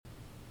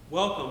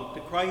Welcome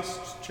to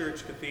Christ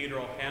Church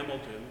Cathedral,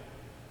 Hamilton,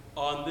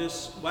 on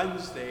this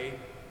Wednesday,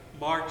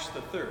 March the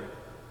 3rd.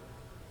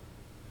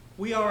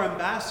 We are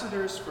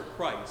ambassadors for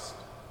Christ,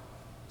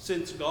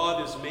 since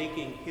God is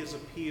making his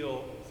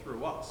appeal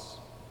through us.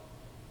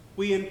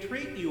 We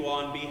entreat you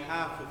on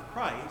behalf of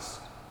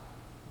Christ,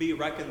 be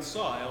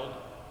reconciled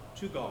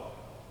to God.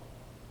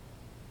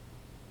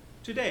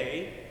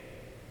 Today,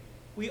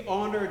 we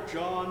honor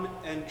John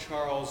and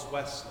Charles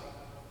Wesley,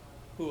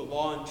 who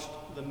launched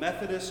the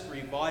Methodist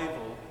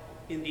revival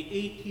in the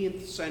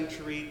 18th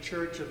century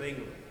Church of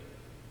England.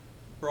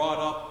 Brought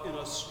up in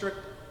a strict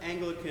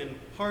Anglican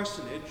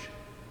parsonage,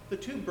 the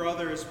two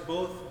brothers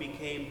both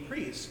became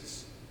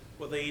priests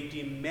with a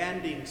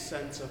demanding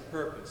sense of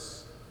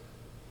purpose.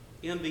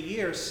 In the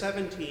year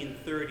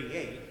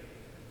 1738,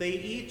 they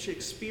each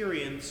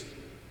experienced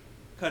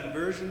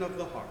conversion of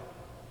the heart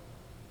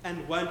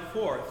and went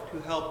forth to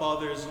help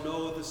others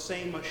know the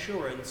same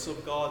assurance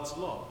of God's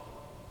love.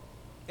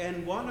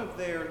 In one of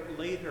their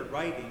later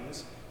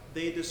writings,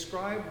 they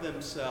described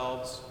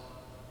themselves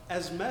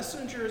as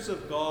messengers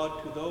of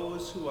God to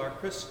those who are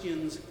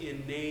Christians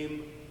in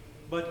name,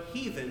 but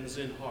heathens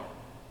in heart,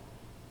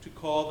 to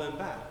call them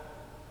back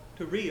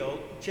to real,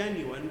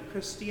 genuine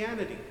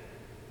Christianity.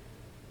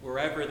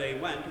 Wherever they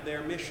went,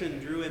 their mission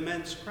drew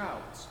immense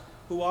crowds,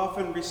 who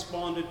often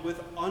responded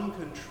with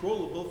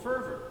uncontrollable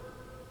fervor.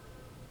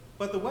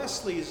 But the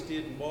Wesleys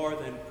did more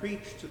than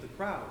preach to the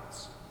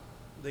crowds.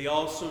 They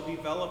also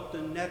developed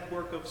a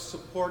network of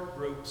support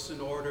groups in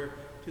order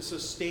to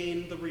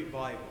sustain the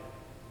revival.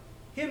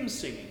 Hymn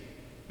singing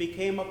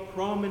became a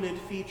prominent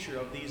feature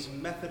of these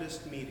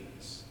Methodist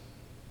meetings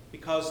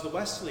because the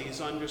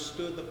Wesleys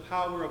understood the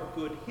power of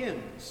good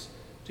hymns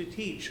to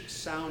teach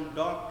sound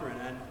doctrine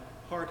and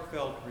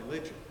heartfelt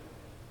religion.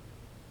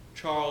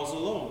 Charles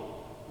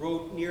alone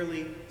wrote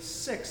nearly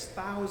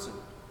 6,000,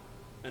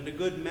 and a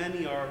good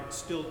many are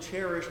still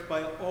cherished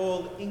by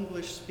all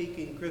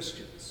English-speaking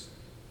Christians.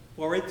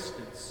 For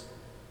instance,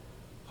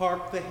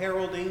 hark the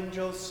herald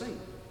angels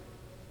sing,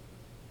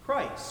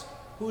 Christ,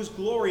 whose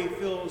glory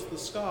fills the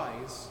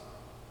skies,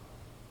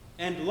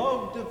 and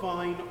love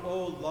divine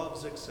all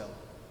loves excel.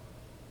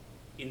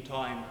 In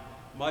time,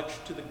 much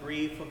to the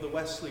grief of the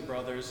Wesley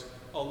brothers,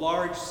 a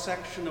large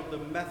section of the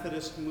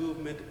Methodist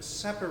movement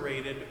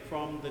separated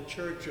from the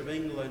Church of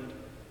England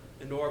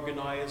and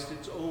organized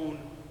its own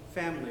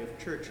family of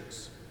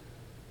churches.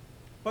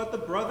 But the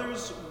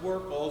brothers'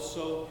 work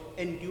also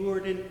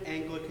endured in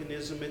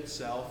Anglicanism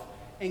itself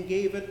and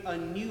gave it a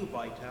new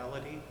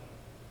vitality,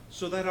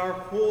 so that our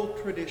whole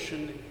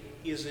tradition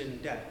is in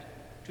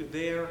debt to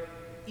their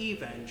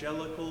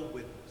evangelical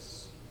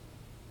witness.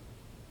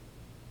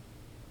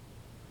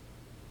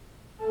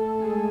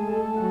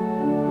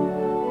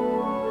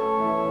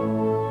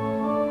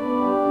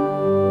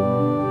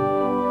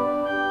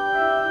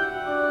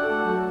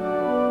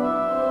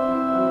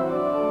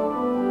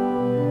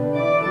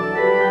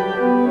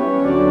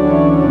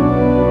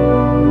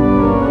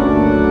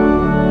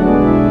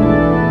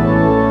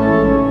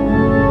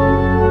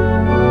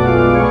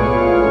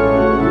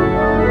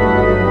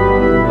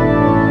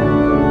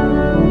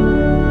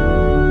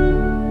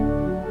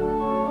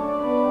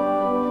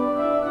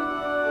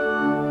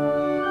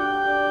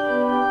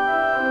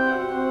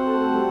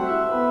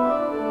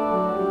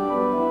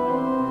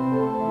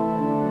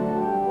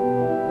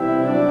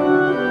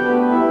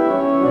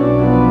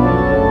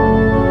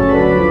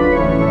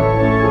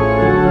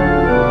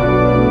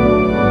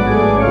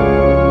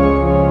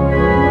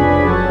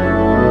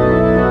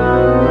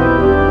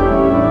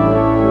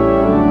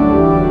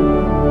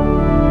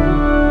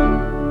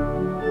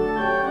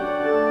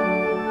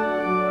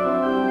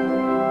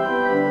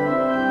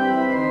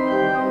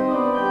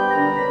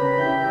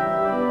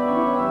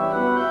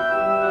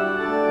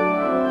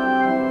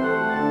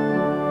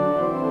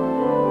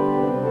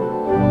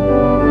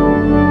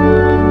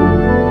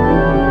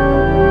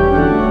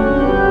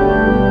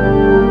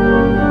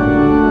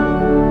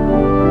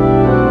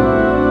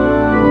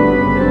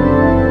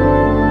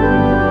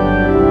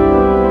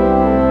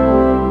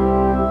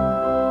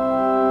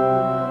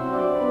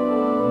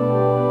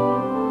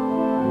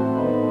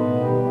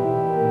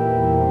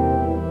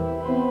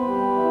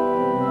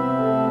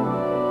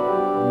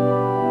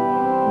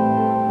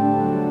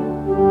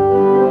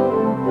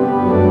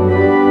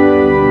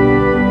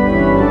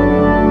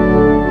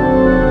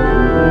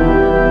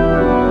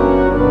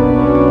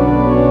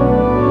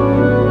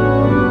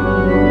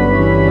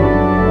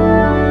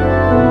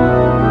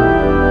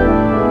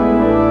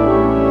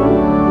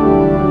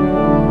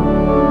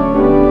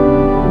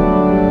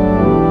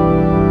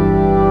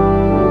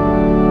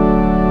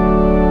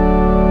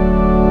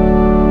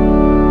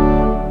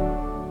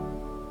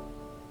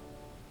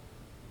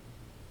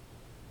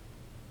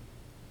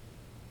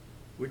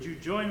 Would you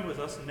join with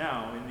us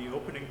now in the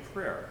opening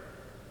prayer,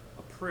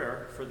 a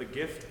prayer for the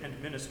gift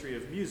and ministry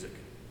of music,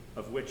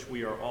 of which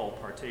we are all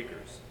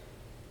partakers?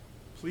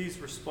 Please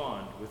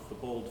respond with the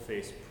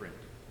bold-faced print.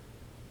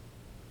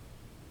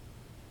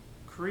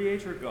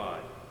 Creator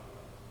God,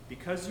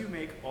 because you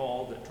make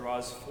all that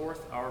draws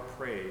forth our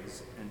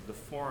praise and the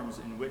forms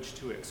in which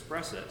to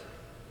express it,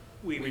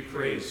 we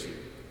praise you.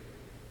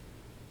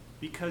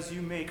 Because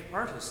you make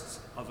artists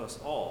of us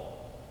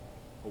all,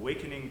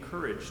 awakening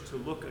courage to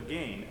look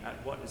again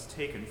at what is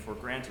taken for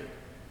granted,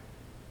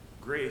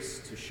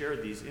 grace to share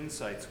these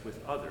insights with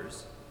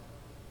others,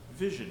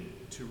 vision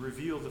to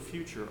reveal the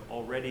future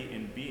already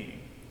in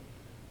being,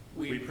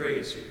 we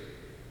praise you.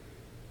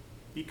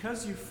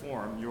 Because you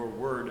form your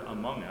word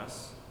among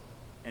us,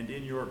 and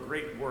in your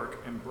great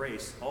work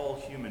embrace all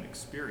human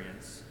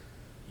experience,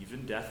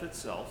 even death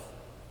itself,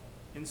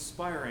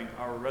 inspiring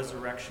our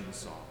resurrection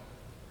song,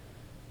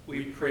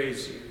 we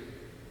praise you.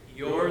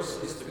 Yours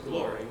is the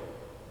glory.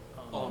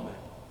 Amen.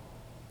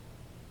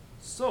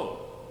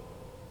 So,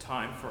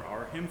 time for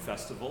our hymn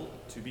festival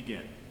to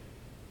begin.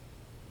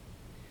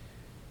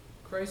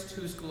 Christ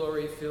whose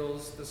glory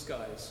fills the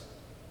skies.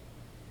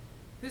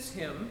 This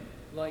hymn,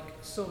 like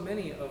so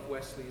many of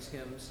Wesley's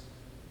hymns,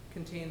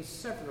 contains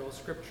several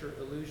scripture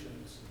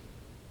allusions.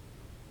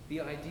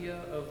 The idea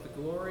of the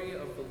glory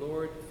of the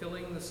Lord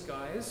filling the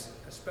skies,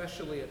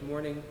 especially at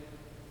morning,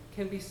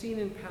 can be seen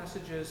in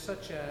passages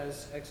such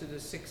as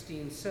Exodus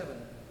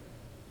 16:7,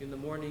 "In the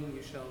morning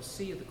you shall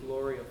see the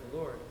glory of the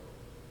Lord,"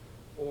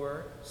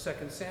 or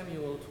 2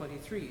 Samuel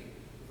 23,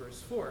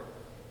 verse 4,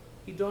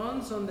 "He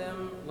dawns on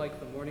them like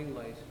the morning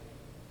light."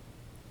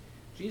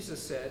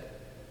 Jesus said,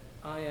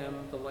 "I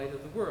am the light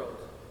of the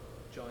world,"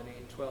 John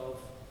 8:12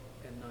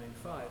 and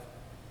 9:5,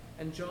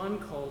 and John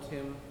called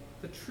him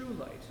the true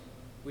light,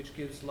 which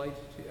gives light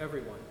to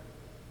everyone,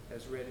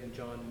 as read in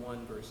John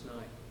 1, verse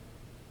 9.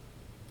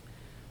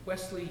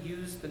 Wesley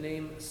used the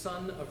name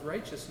Son of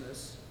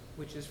Righteousness,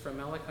 which is from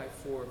Malachi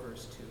 4,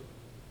 verse 2.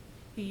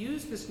 He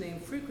used this name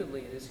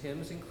frequently in his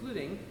hymns,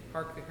 including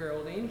 "Hark the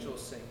Herald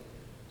Angels Sing."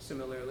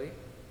 Similarly,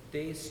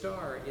 "Day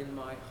star in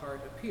my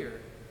heart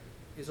appear"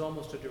 is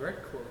almost a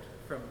direct quote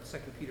from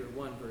 2 Peter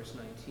 1, verse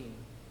 19.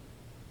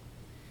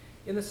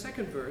 In the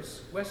second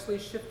verse, Wesley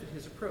shifted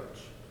his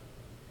approach.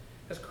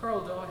 As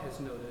Carl Daw has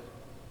noted,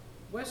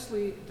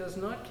 Wesley does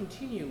not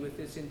continue with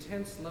this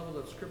intense level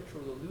of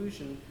scriptural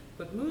allusion,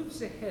 but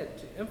moves ahead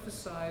to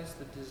emphasize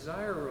the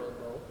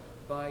desirable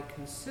by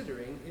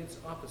considering its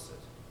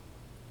opposite.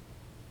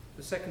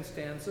 The second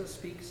stanza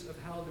speaks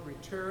of how the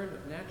return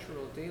of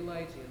natural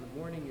daylight in the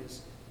morning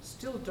is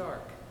still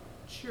dark,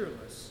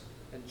 cheerless,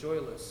 and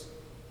joyless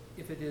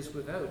if it is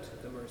without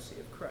the mercy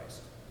of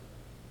Christ.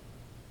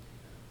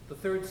 The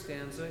third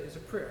stanza is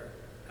a prayer,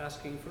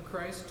 asking for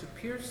Christ to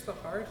pierce the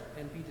heart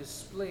and be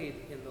displayed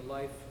in the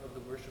life of the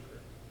worshiper.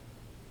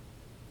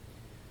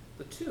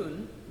 The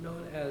tune,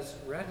 known as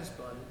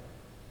Ratisbon,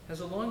 has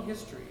a long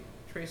history,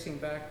 tracing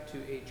back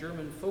to a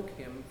German folk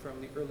hymn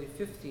from the early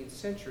 15th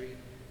century,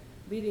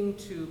 leading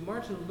to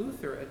Martin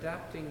Luther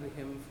adapting the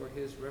hymn for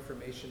his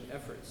Reformation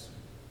efforts.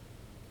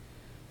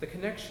 The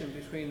connection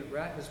between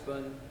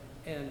Ratisbon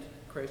and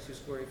Christ whose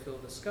glory fill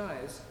the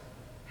skies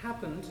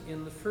happened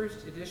in the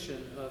first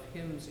edition of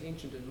Hymns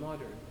Ancient and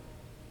Modern.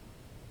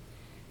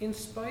 In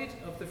spite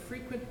of the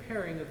frequent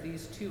pairing of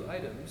these two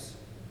items,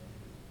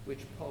 which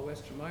Paul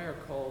Westermeyer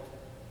called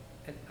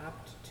an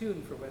apt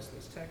tune for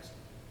Wesley's text,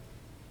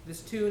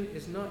 this tune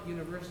is not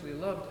universally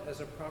loved as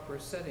a proper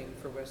setting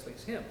for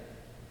Wesley's hymn.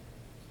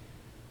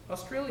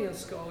 Australian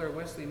scholar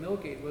Wesley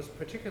Milgate was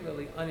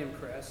particularly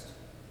unimpressed,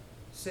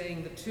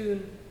 saying the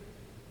tune,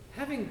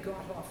 having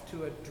got off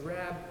to a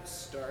drab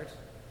start,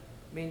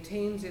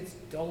 maintains its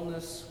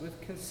dullness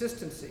with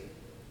consistency.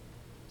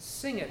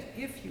 Sing it,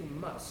 if you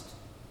must,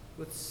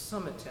 with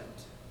some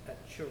attempt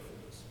at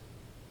cheerfulness.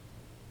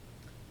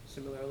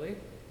 Similarly,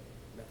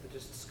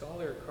 Methodist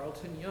scholar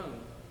Carlton Young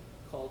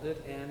called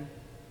it an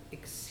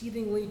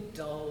exceedingly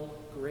dull,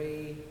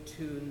 gray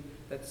tune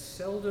that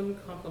seldom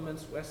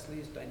complements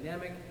Wesley's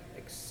dynamic,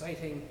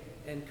 exciting,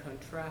 and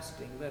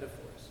contrasting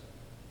metaphors.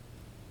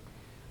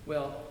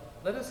 Well,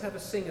 let us have a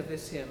sing of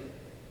this hymn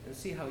and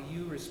see how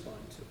you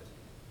respond to it.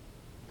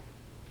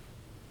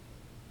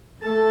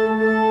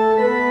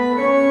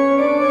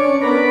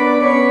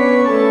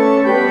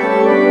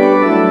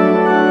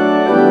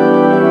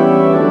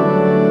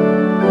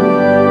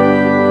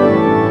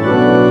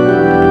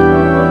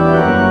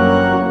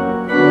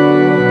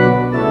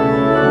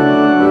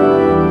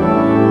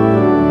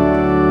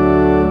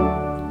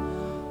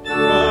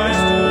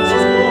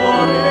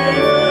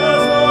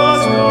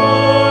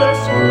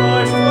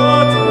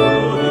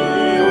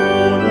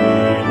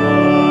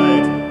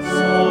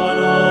 Son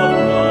of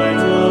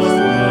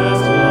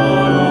righteousness,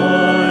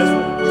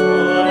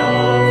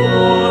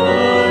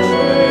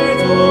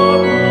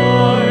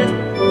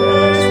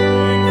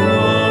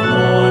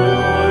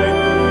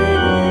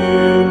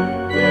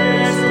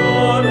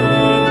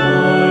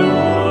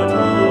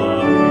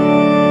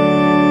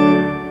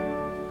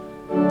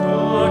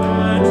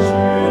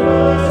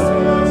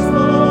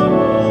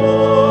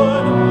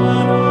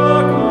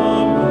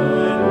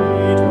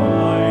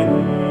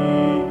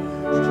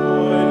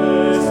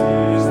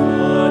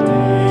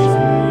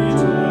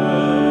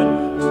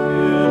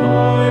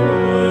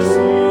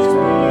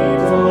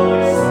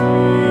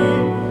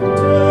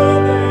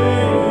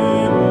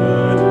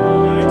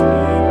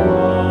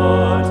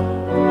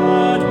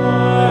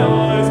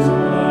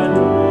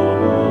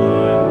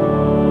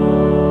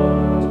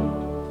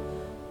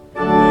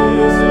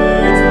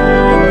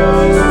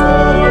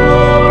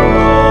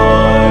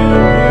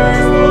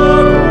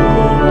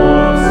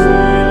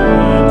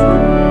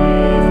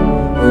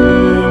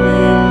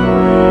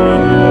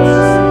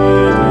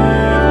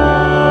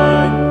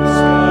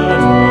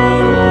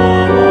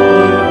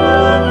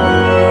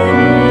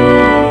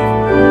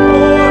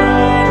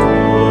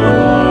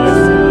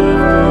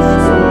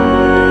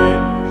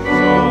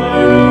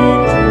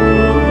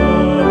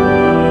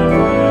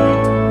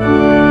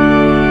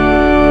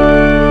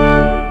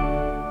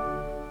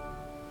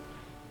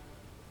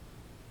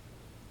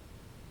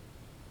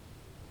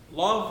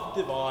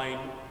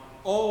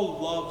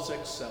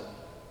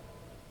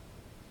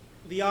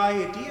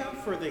 idea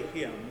for the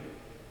hymn,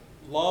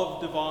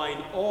 Love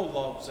Divine, All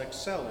Loves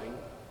Excelling,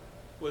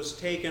 was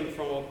taken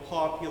from a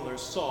popular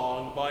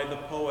song by the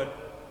poet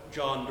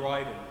John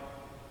Dryden,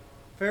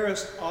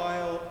 Fairest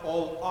Isle,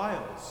 All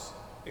Isles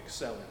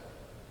Excelling,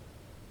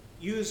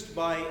 used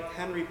by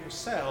Henry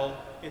Purcell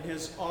in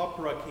his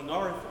opera King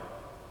Arthur.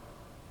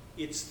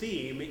 Its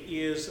theme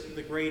is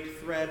the great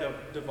thread of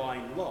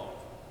divine love,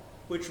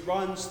 which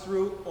runs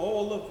through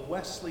all of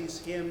Wesley's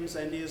hymns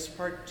and is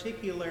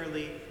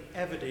particularly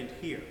evident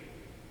here.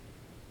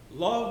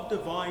 Love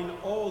Divine,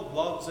 All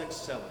Loves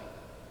Excelling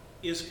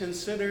is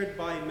considered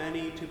by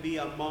many to be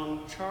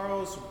among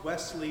Charles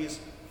Wesley's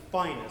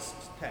finest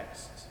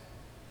texts,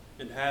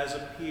 and has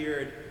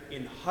appeared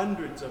in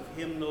hundreds of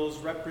hymnals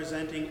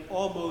representing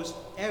almost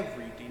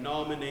every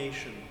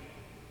denomination.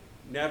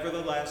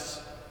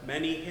 Nevertheless,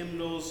 many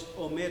hymnals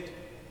omit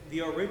the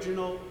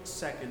original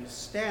second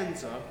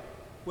stanza,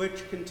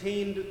 which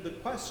contained the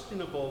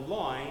questionable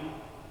line,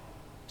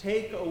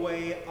 "Take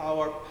away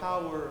our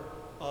power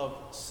of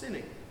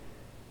sinning."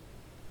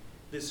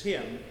 This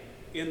hymn,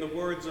 in the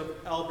words of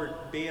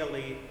Albert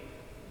Bailey,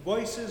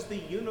 voices the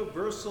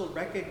universal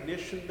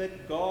recognition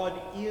that God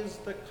is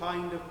the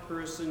kind of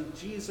person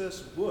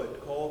Jesus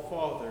would call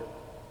Father,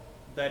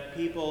 that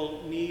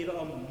people need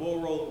a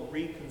moral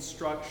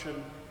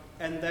reconstruction,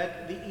 and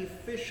that the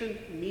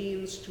efficient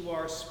means to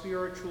our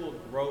spiritual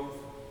growth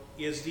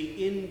is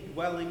the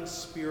indwelling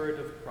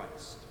Spirit of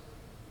Christ.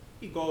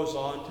 He goes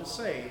on to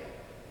say,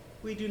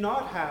 we do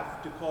not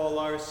have to call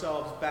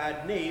ourselves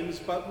bad names,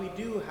 but we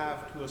do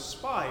have to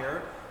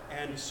aspire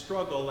and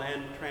struggle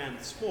and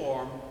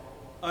transform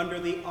under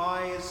the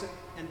eyes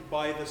and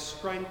by the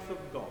strength of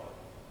God.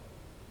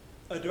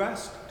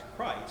 Addressed to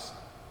Christ,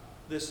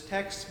 this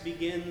text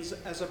begins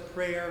as a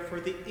prayer for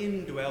the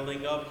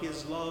indwelling of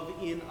his love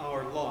in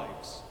our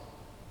lives.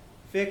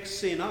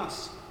 Fix in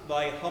us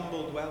thy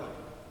humble dwelling,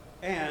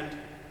 and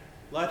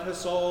let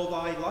us all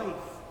thy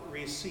life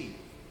receive.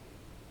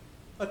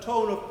 A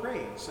tone of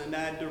praise and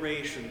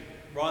adoration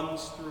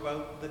runs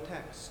throughout the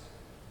text,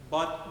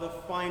 but the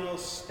final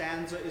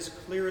stanza is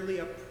clearly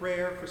a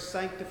prayer for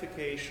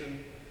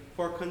sanctification,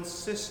 for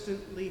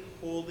consistently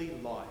holy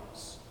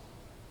lives.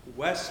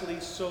 Wesley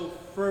so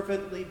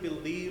fervently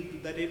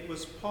believed that it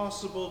was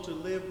possible to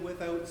live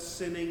without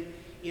sinning,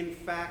 in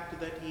fact,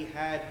 that he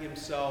had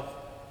himself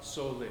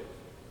so lived.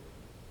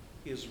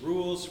 His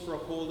rules for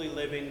holy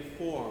living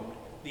formed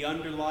the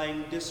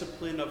underlying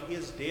discipline of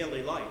his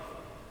daily life.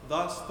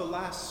 Thus, the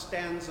last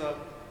stanza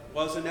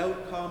was an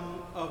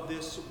outcome of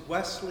this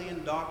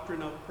Wesleyan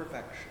doctrine of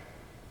perfection.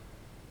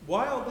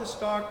 While this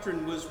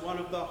doctrine was one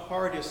of the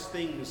hardest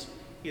things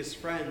his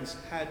friends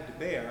had to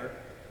bear,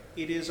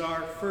 it is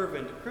our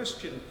fervent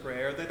Christian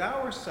prayer that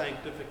our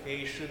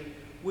sanctification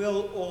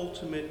will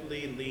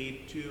ultimately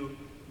lead to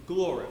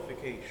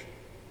glorification.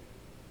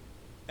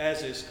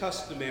 As is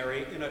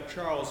customary in a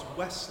Charles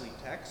Wesley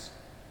text,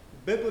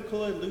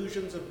 biblical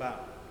allusions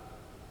abound.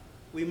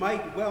 We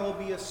might well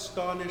be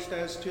astonished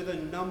as to the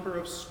number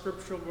of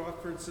scriptural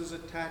references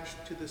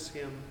attached to this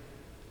hymn.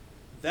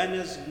 Then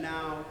as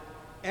now,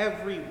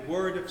 every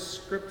word of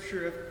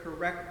Scripture, if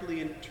correctly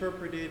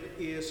interpreted,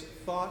 is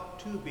thought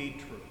to be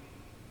true.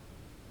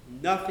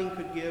 Nothing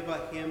could give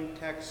a hymn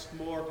text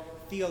more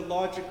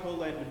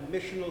theological and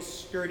missional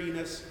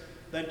sturdiness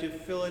than to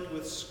fill it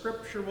with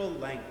scriptural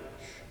language.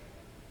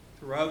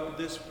 Throughout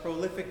this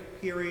prolific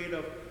period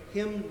of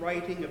hymn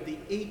writing of the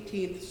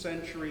 18th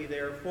century,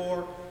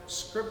 therefore,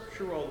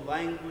 scriptural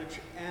language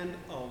and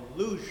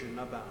allusion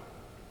abound.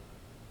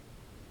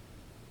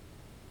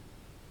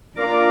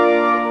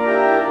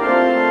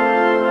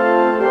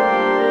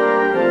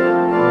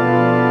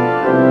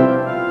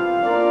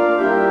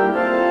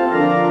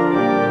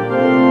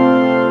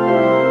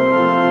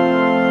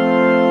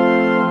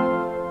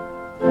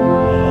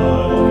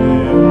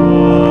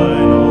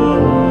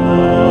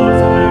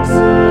 Fix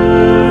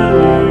in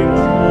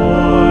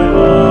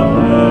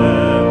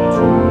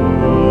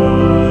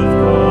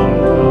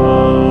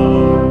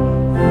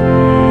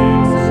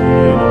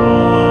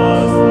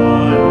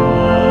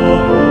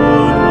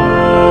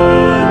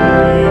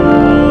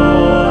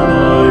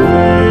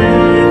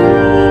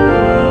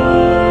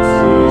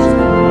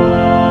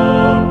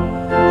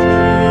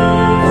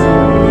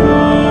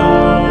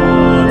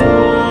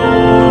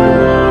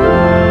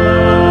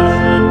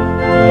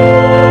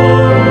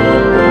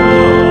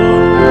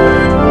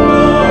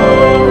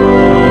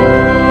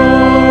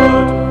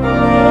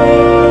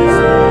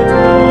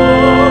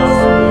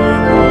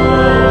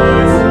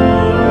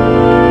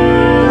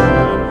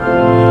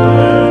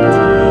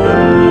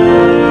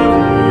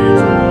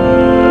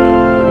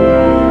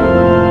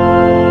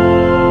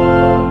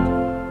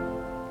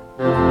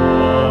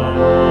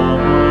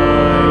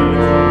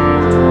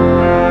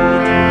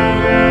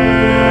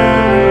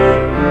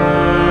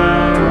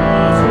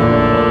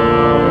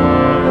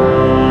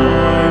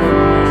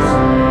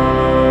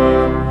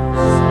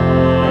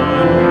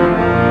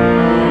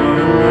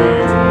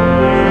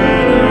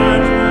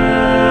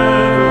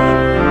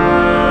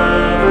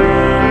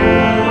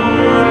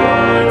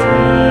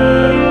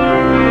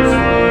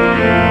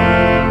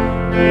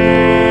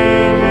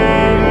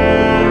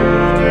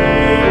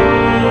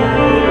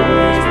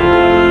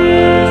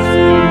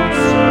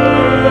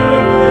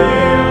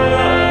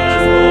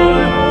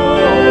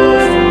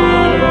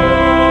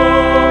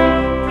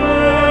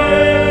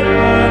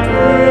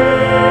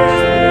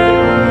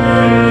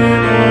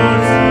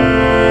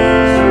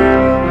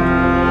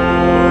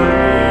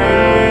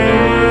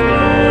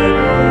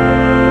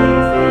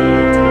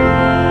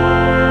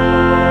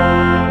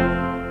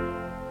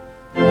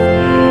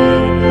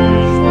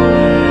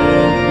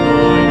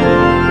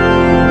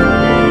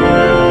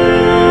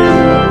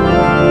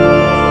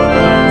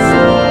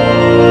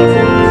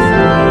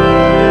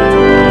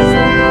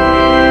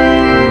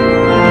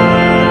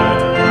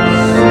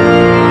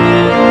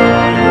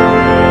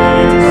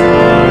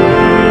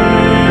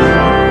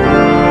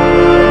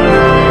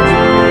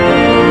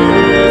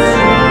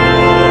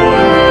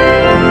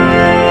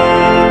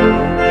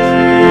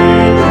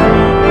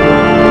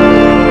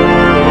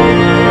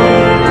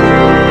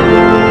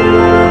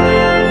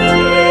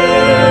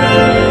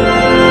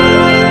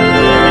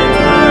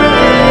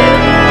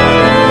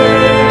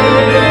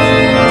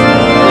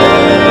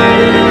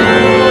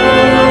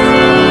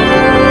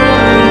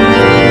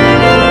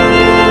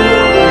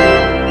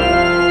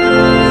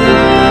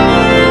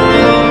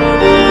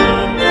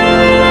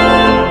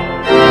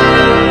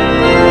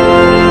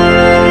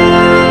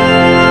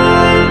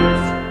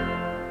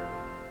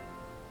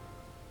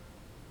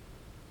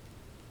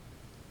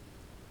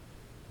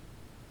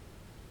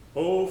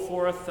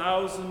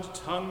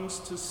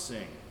tongues to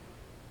sing.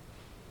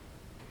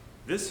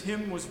 This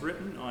hymn was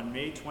written on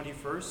May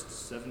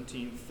 21st,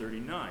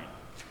 1739,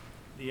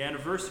 the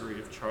anniversary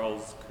of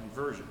Charles'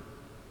 conversion.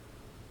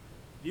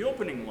 The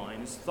opening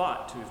line is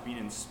thought to have been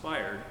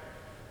inspired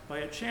by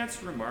a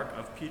chance remark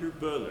of Peter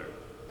Böhler,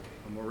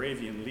 a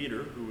Moravian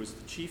leader who was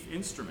the chief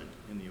instrument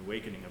in the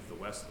awakening of the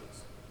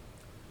Wesleys.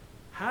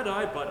 "Had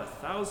I but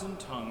 1,000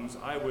 tongues,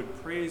 I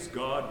would praise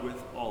God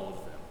with all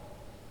of them."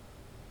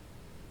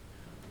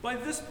 By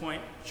this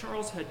point,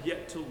 Charles had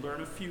yet to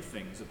learn a few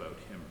things about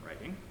hymn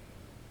writing.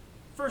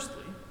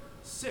 Firstly,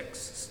 6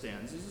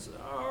 stanzas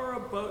are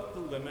about the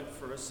limit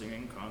for a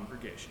singing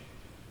congregation,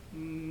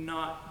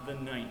 not the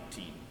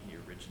 19 he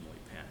originally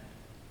penned.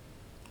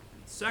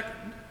 And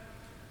second,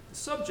 the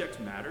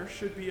subject matter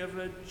should be of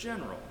a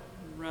general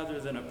rather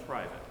than a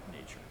private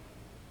nature.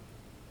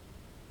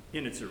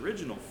 In its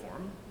original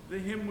form, the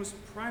hymn was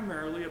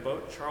primarily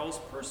about Charles'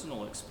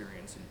 personal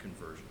experience in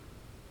conversion,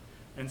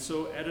 and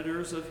so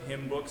editors of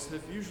hymn books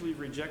have usually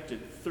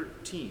rejected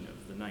 13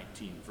 of the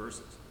 19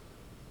 verses.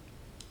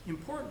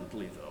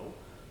 Importantly, though,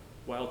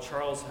 while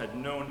Charles had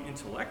known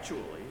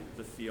intellectually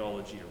the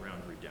theology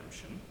around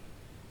redemption,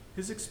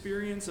 his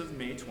experience of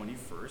May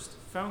 21st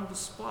found the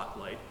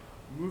spotlight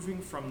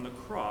moving from the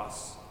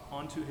cross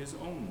onto his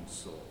own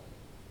soul.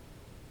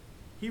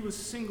 He was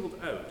singled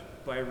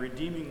out by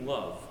redeeming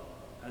love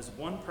as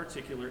one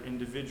particular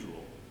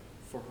individual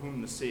for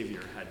whom the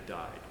Savior had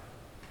died.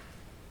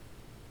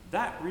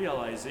 That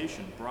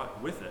realization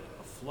brought with it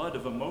a flood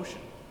of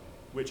emotion,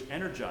 which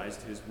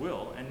energized his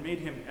will and made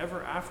him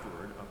ever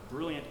afterward a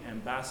brilliant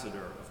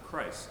ambassador of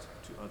Christ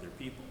to other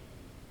people.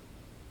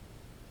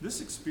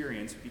 This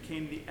experience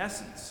became the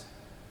essence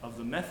of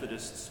the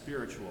Methodist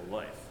spiritual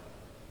life.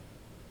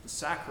 The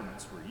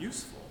sacraments were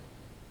useful,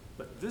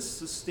 but this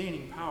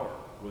sustaining power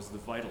was the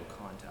vital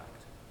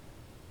contact.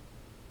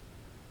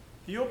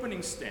 The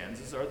opening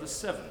stanzas are the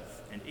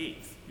 7th and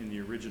 8th in the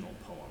original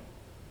poem,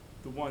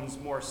 the ones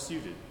more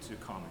suited to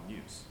common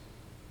use.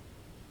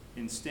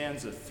 In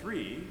stanza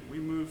 3, we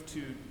move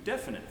to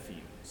definite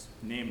themes,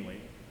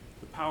 namely,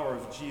 the power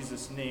of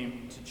Jesus'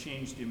 name to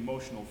change the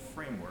emotional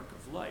framework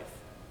of life.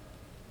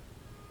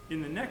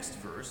 In the next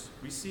verse,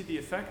 we see the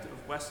effect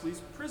of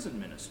Wesley's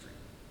prison ministry.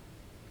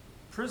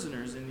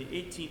 Prisoners in the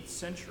 18th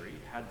century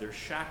had their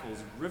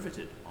shackles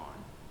riveted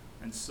on,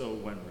 and so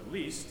when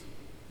released,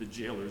 the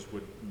jailers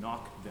would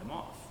knock them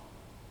off.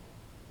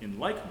 In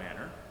like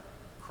manner,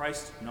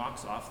 Christ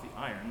knocks off the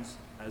irons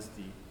as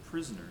the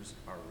prisoners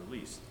are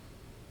released.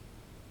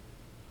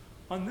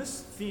 On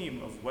this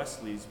theme of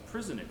Wesley's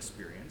prison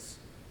experience,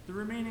 the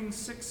remaining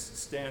 6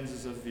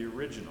 stanzas of the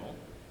original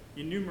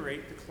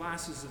enumerate the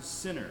classes of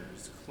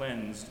sinners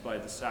cleansed by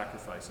the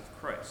sacrifice of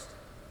Christ: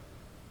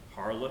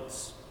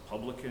 harlots,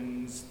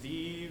 publicans,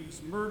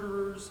 thieves,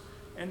 murderers,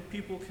 and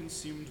people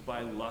consumed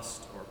by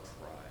lust or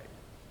pride.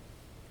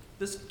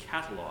 This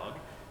catalog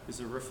is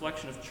a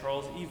reflection of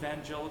Charles'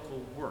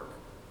 evangelical work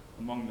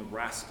among the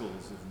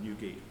rascals of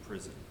Newgate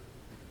Prison.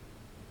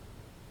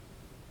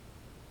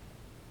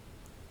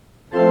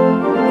 For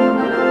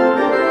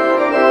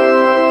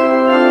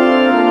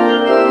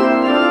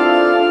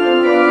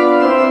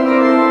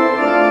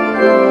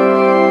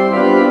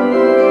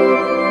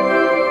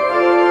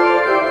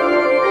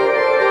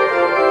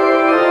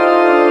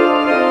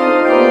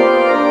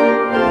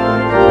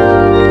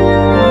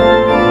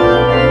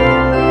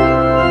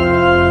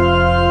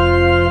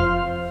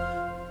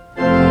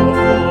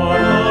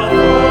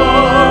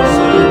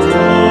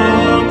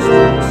 1,000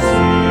 tongues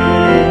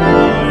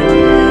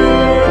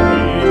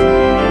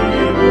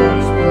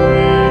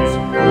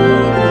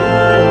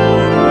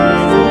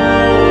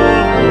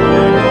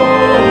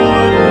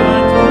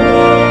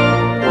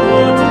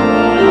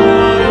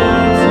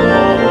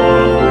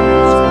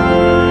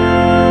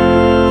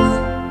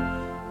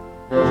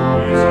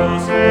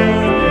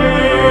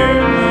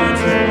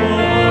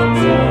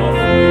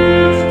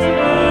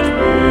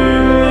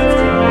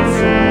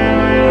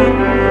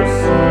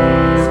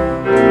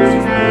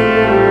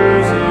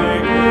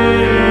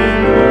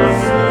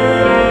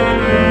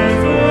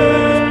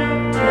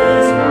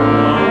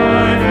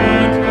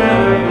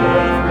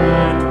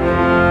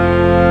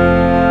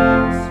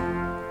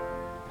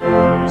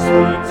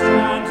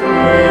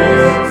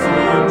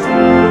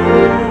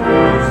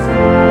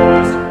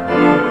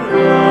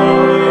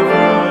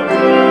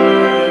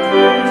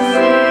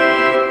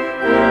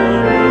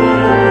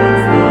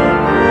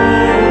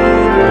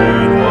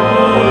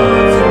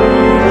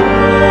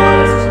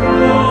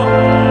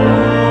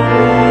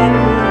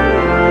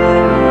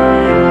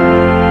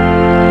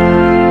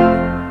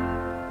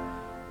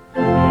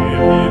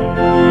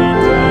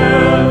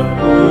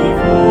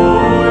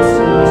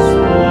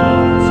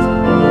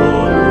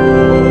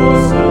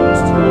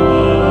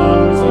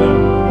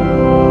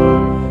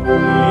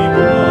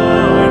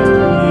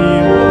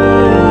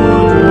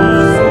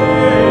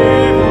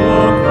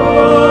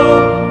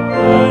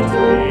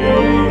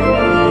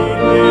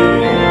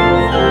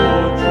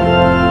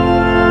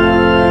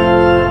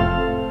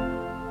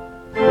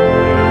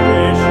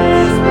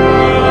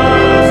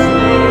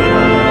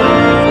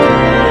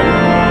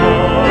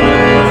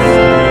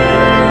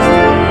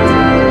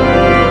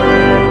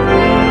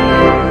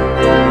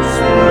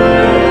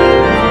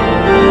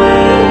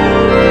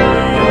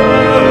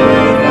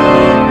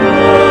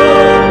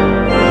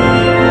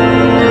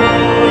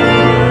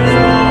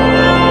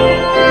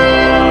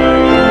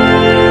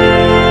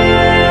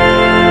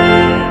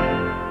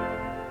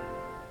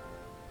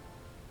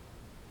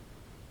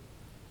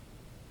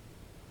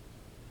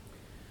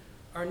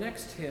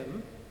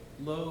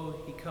Lo,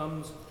 he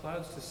comes with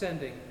clouds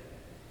descending,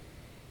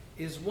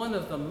 is one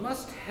of the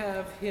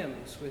must-have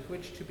hymns with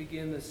which to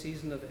begin the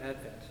season of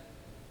Advent.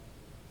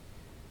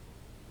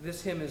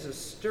 This hymn is a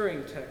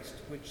stirring text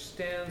which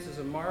stands as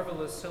a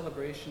marvelous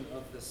celebration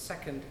of the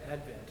second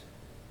Advent.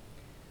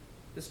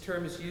 This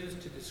term is used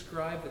to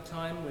describe the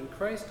time when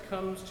Christ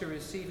comes to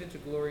receive into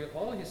glory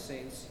all his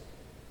saints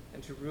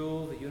and to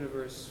rule the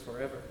universe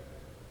forever.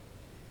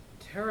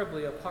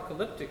 Terribly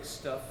apocalyptic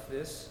stuff,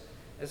 this,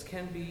 as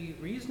can be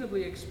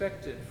reasonably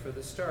expected for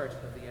the start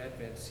of the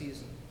Advent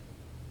season.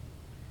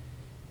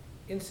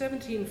 In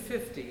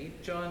 1750,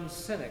 John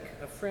Cennick,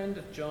 a friend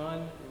of John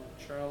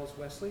and Charles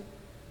Wesley,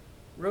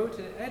 wrote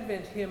an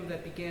Advent hymn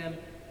that began,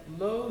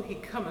 "Lo, he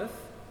cometh,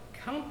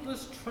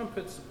 countless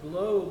trumpets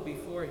blow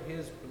before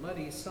his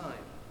bloody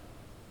sign."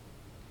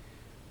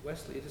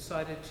 Wesley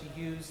decided to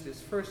use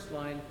this first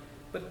line,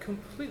 but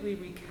completely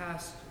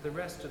recast the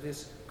rest of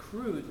this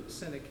crude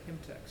Cennick hymn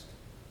text.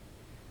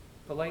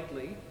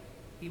 Politely,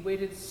 he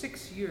waited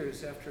 6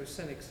 years after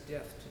Cennick's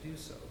death to do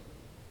so.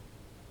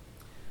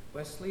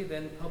 Wesley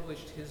then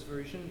published his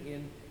version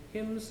in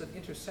Hymns of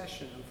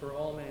Intercession for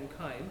All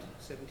Mankind,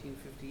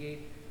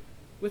 1758,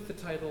 with the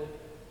title,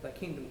 Thy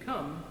Kingdom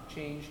Come,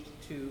 changed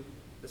to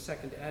The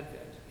Second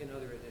Advent in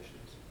other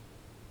editions.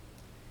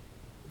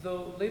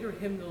 Though later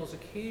hymnals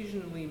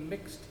occasionally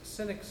mixed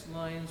Cennick's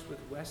lines with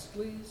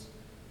Wesley's,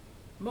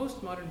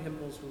 most modern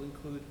hymnals will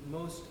include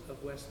most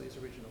of Wesley's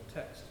original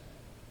text.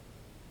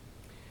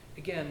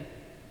 Again,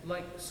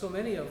 like so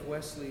many of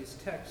Wesley's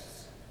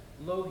texts,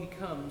 Lo, he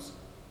comes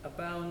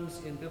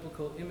abounds in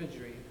biblical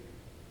imagery.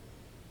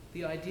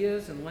 The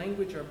ideas and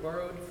language are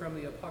borrowed from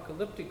the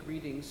apocalyptic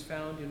readings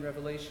found in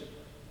Revelation.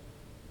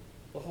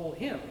 The whole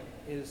hymn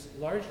is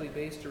largely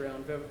based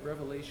around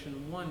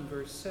Revelation 1,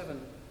 verse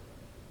 7.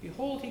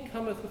 Behold, he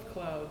cometh with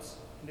clouds,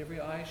 and every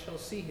eye shall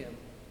see him,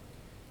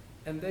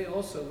 and they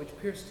also which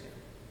pierced him.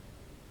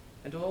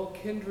 And all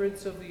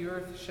kindreds of the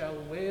earth shall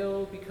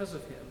wail because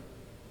of him.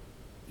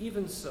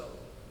 Even so,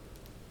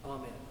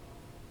 Amen.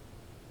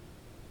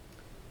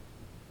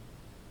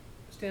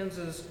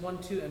 Stanzas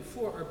 1, 2, and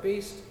 4 are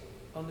based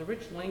on the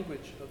rich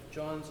language of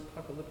John's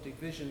apocalyptic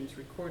visions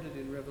recorded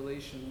in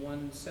Revelation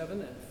 1,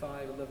 7 and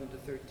 5, 11 to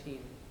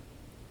 13.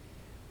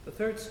 The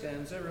third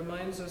stanza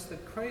reminds us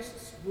that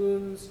Christ's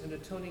wounds and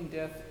atoning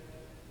death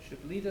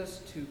should lead us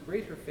to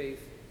greater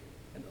faith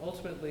and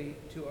ultimately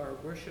to our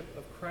worship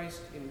of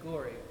Christ in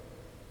glory,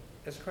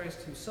 as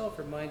Christ himself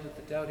reminded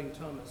the doubting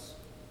Thomas.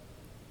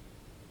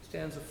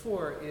 Stanza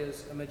 4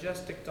 is a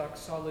majestic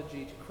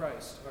doxology to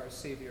Christ, our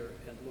Savior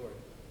and Lord.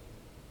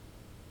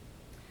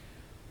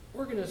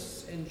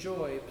 Organists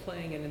enjoy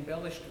playing an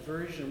embellished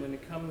version when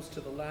it comes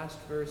to the last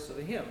verse of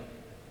a hymn.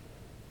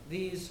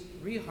 These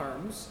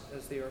reharms,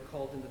 as they are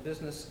called in the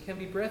business, can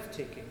be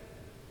breathtaking.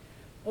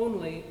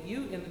 Only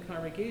you in the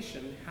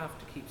congregation have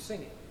to keep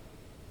singing.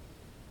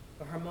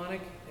 The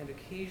harmonic and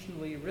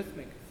occasionally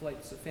rhythmic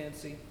flights of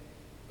fancy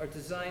are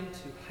designed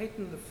to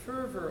heighten the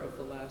fervor of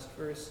the last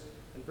verse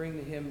and bring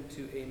the hymn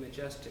to a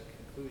majestic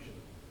conclusion.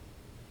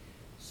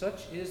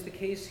 Such is the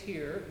case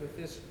here with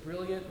this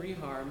brilliant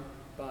reharm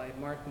by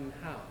Martin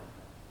Howe.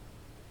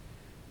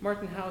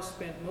 Martin Howe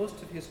spent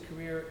most of his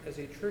career as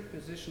a church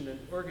musician and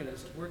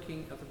organist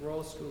working at the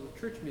Royal School of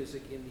Church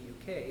Music in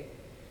the UK,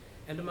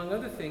 and among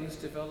other things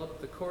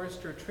developed the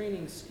chorister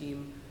training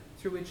scheme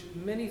through which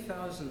many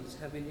thousands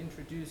have been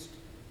introduced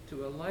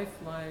to a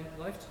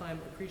lifetime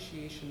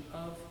appreciation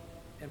of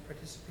and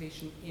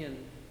participation in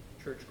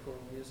church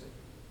choral music.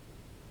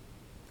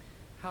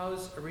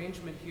 Howe's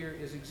arrangement here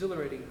is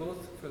exhilarating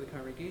both for the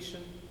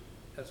congregation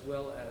as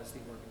well as the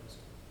organist.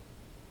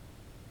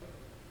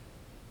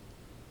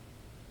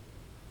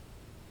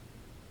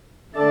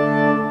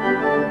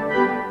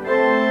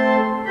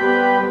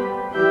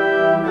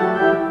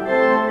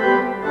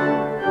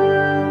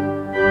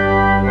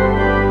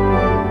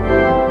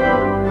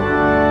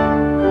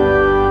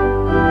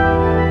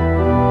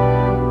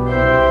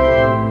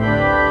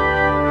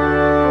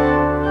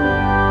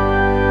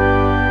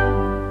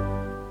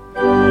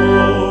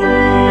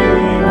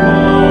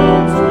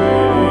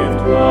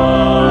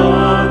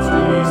 Clouds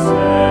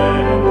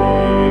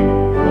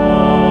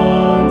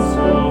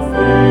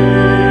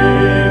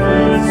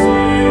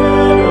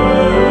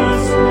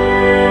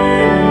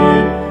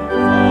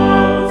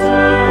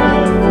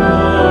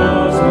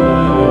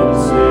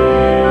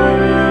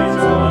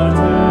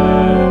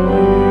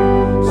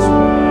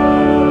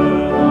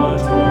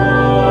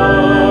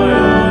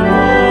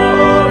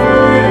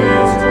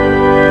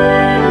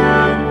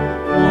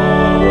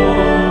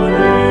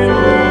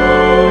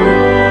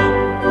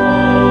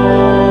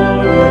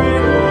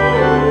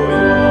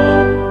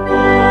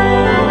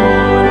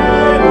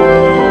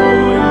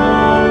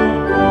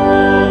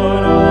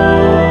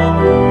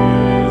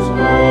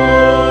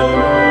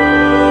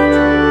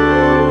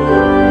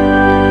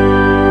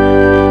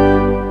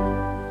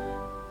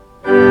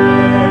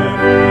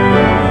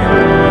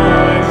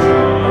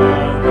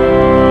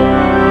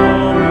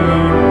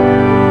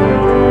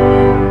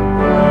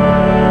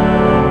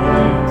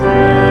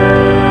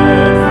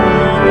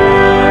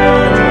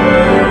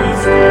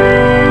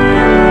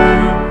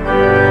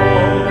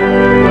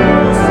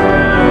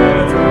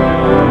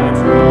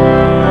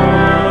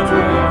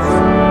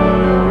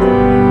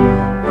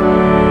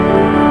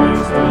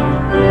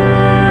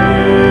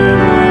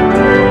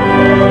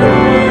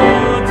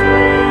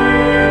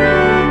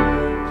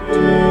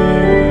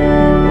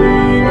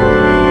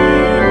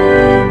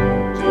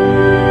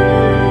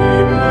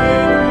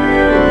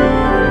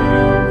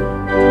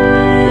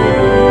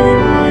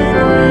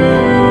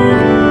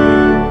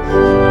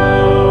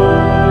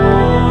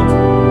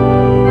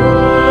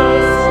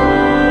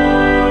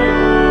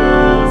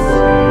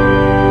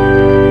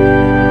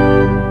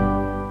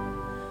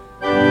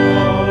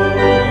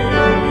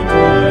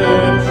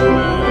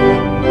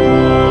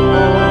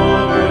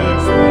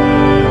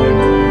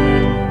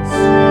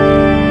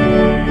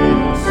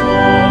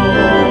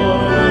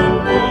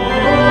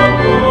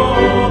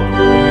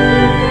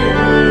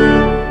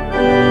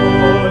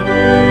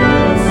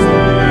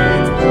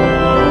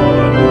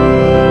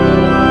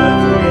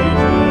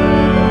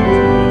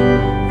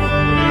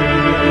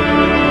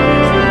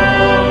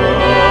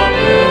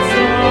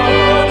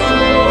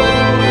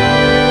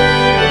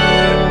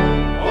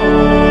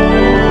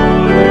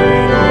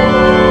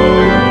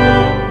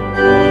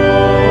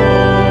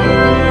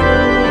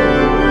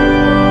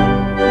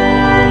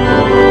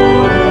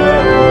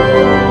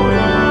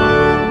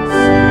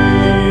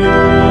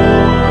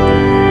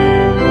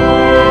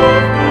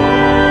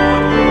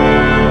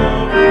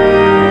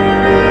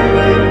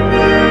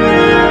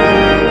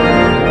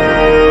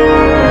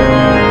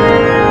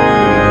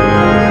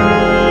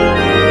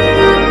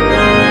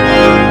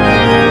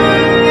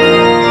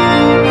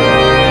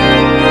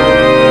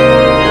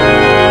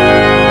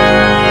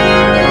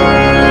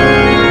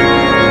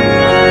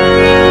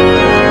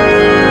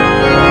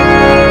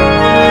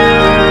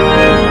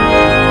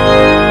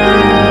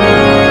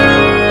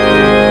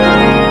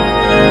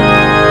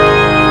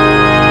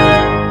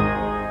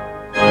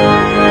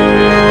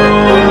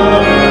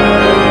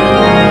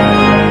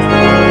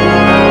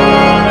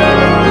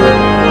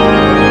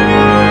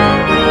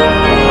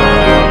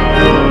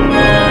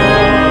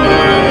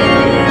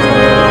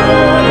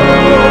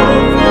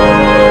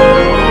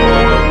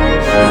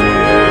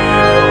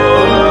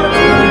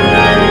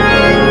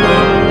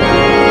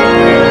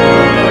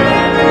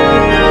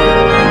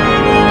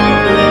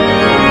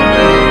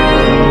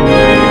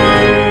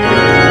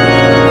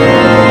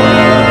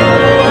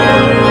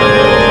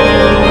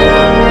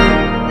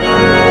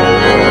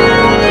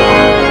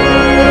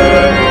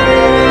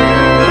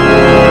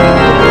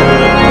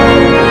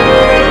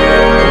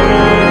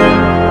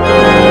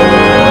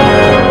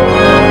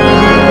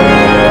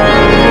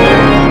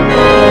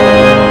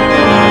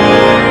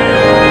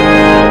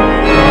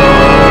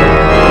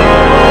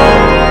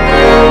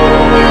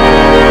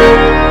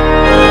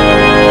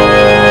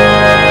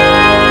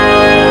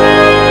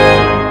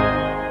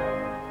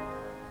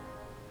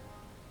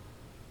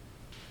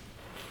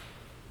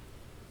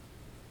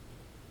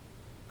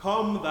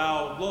Come,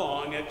 thou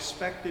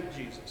long-expected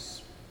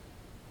Jesus.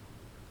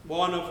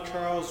 One of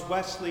Charles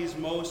Wesley's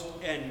most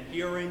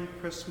endearing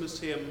Christmas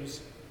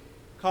hymns,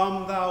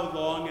 Come, thou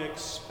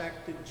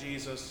long-expected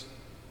Jesus,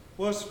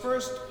 was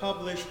first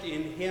published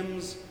in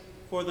Hymns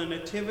for the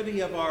Nativity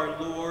of our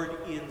Lord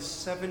in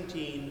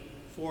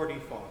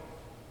 1745.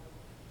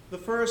 The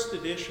first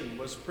edition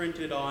was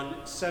printed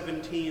on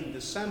 17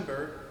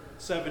 December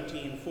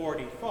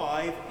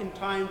 1745 in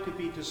time to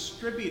be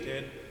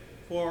distributed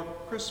for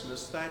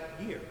Christmas that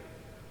year.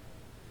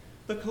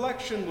 The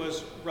collection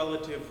was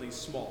relatively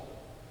small,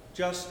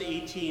 just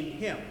 18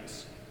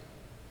 hymns,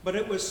 but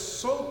it was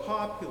so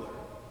popular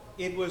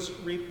it was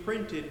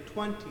reprinted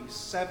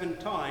 27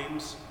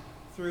 times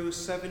through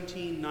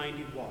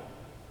 1791.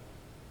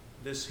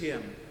 This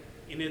hymn,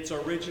 in its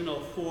original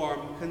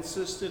form,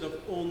 consisted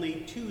of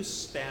only 2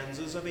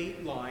 stanzas of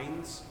 8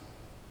 lines,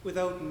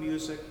 without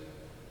music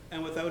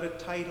and without a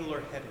title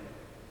or heading.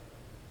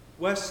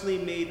 Wesley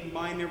made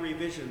minor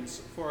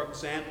revisions, for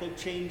example,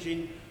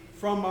 changing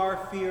from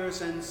our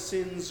fears and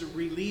sins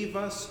relieve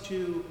us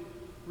to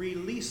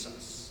release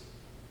us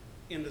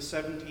in the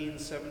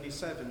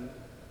 1777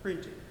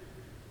 printing.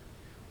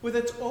 With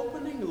its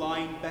opening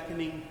line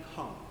beckoning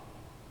come,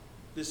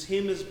 this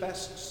hymn is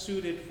best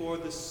suited for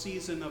the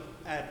season of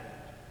Advent.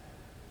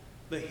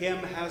 The hymn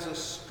has a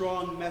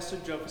strong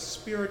message of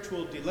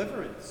spiritual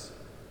deliverance.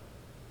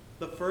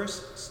 The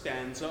first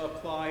stanza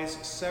applies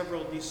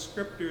several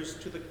descriptors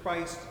to the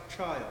Christ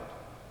child: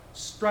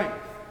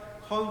 strength,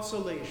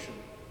 consolation,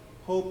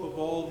 hope of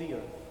all the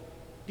earth,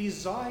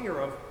 desire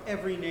of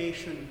every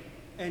nation,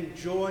 and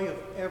joy of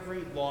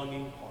every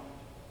longing heart.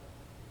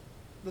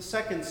 The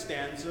second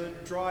stanza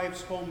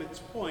drives home its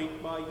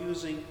point by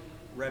using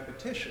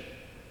repetition,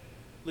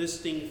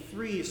 listing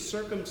 3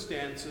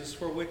 circumstances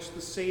for which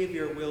the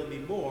Savior will be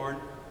born,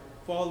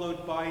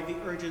 followed by the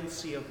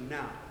urgency of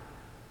now.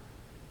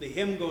 The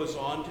hymn goes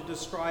on to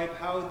describe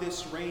how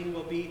this reign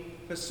will be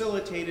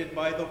facilitated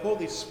by the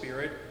Holy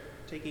Spirit,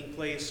 taking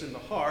place in the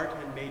heart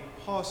and made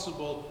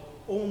possible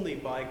only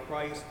by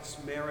Christ's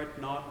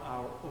merit, not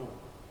our own.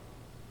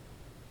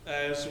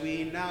 As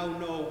we now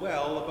know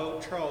well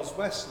about Charles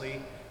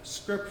Wesley,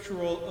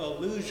 scriptural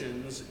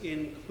allusions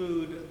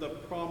include the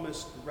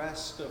promised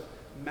rest of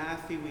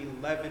Matthew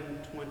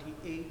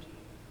 11:28,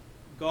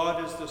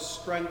 God is the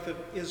strength of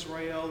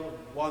Israel,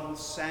 1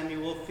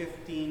 Samuel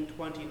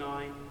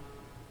 15:29,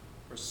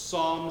 or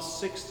Psalm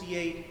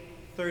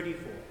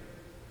 68:34,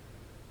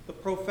 the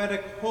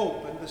prophetic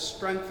hope and the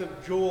strength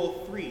of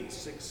Joel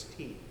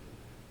 3:16,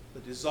 the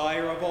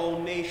desire of all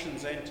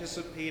nations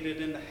anticipated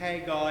in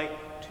Haggai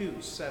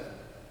 2:7,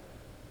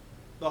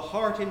 the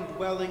heart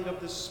indwelling of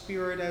the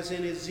Spirit as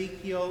in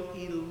Ezekiel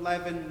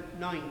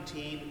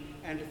 11:19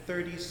 and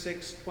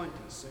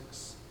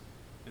 36:26,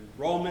 and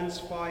Romans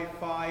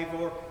 5:5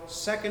 or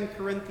 2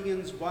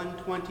 Corinthians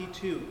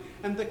 1:22,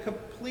 and the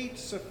complete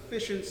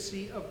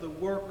sufficiency of the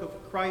work of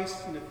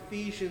Christ in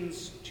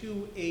Ephesians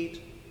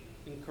 2:8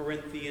 and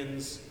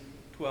Corinthians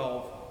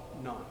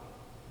 12:9.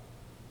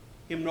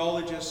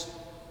 Hymnologist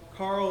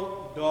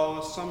Carl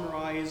Daw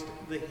summarized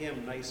the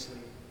hymn nicely.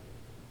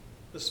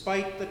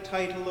 Despite the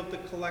title of the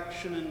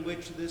collection in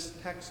which this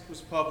text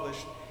was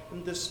published,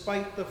 and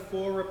despite the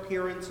 4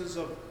 appearances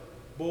of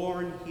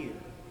Born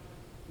Here,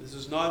 this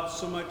is not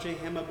so much a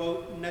hymn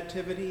about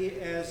nativity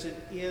as it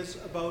is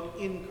about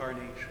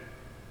incarnation.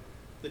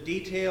 The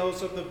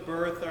details of the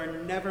birth are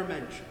never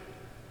mentioned.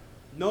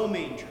 No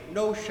manger,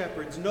 no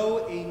shepherds,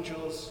 no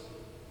angels.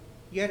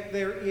 Yet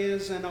there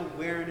is an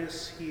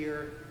awareness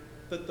here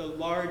that the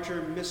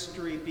larger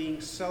mystery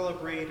being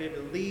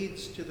celebrated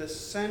leads to the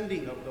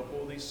sending of the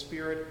Holy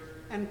Spirit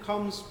and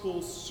comes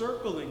full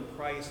circle in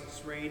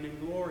Christ's reign and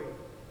glory,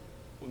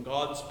 when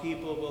God's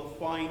people will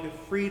find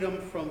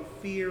freedom from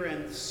fear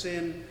and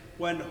sin,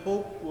 when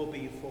hope will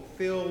be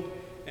fulfilled,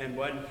 and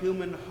when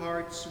human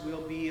hearts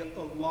will be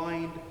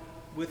aligned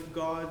with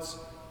God's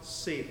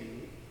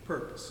saving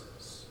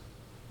purposes.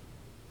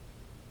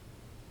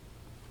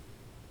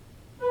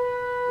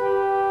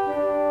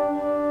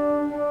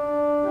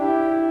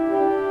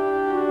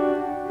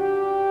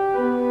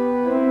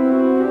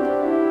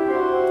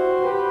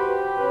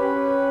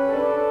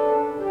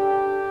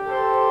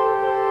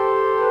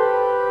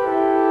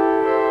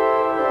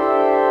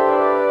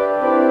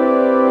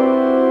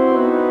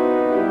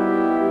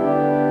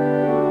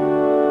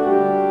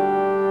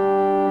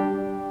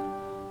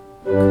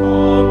 Come,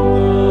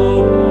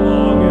 thou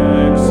long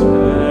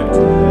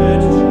expected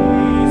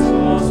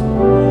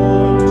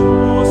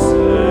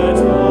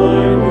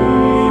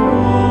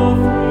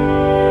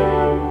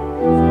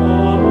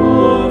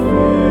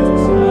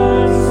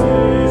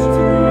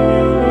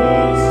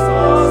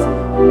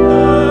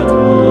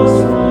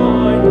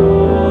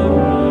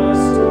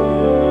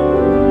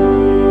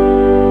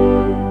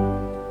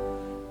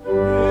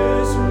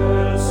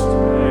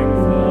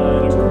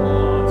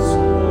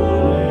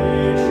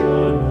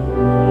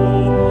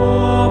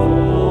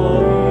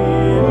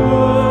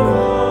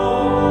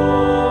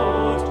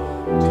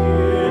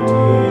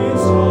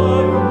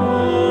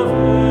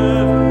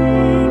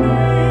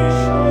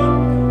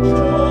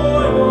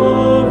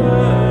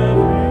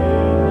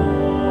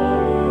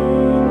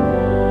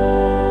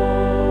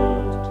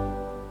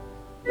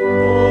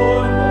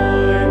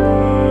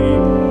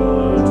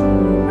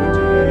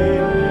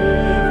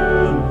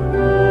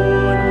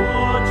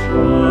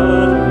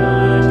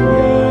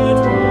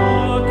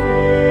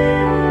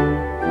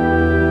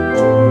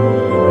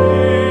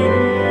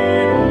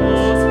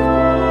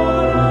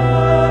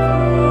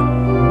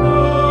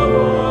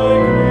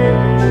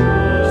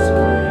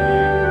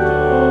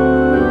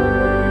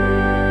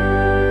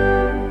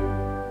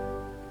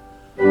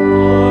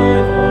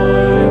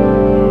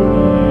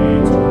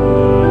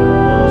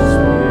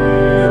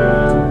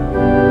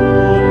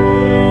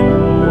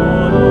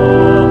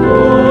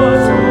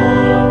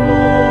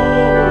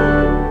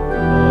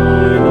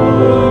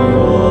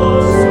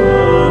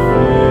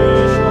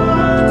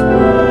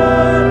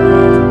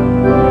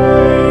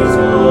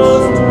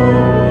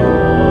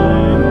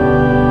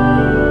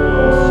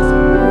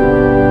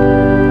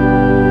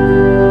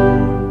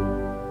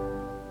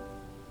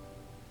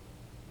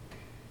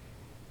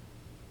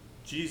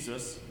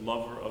Jesus,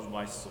 lover of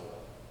my soul.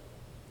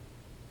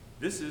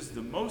 This is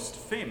the most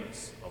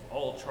famous of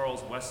all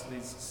Charles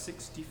Wesley's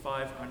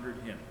 6,500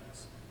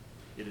 hymns.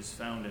 It is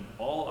found in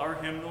all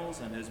our hymnals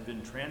and has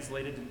been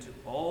translated into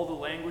all the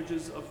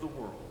languages of the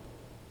world.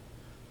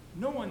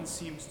 No one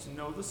seems to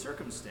know the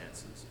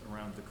circumstances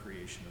around the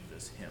creation of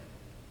this hymn.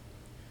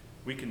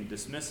 We can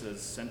dismiss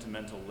as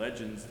sentimental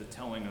legends the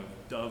telling of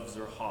doves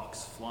or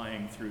hawks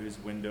flying through his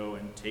window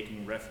and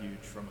taking refuge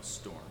from a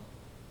storm.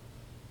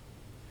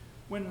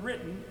 When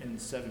written in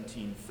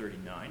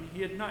 1739,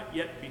 he had not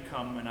yet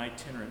become an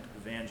itinerant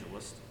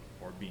evangelist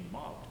or been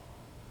mobbed.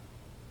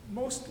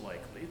 Most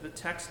likely, the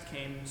text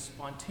came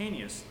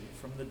spontaneously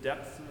from the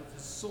depth of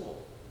his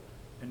soul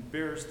and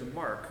bears the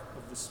mark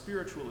of the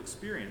spiritual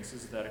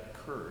experiences that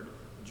occurred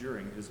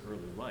during his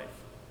early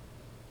life.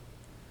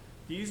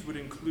 These would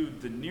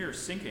include the near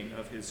sinking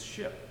of his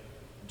ship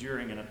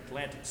during an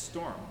Atlantic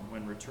storm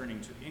when returning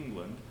to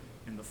England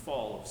in the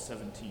fall of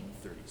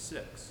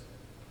 1736.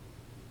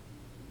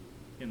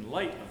 In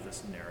light of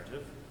this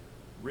narrative,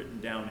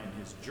 written down in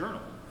his journal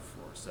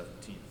for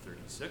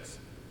 1736,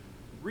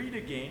 read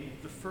again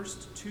the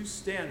first two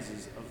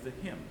stanzas of the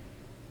hymn,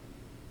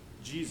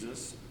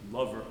 Jesus,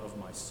 lover of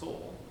my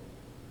soul,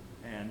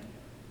 and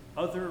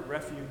other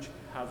refuge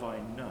have I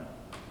none.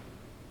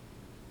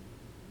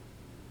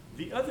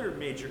 The other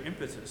major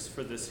impetus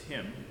for this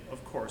hymn,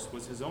 of course,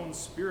 was his own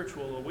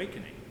spiritual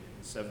awakening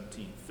in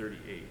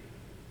 1738,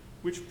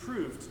 which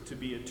proved to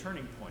be a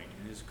turning point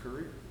in his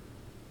career.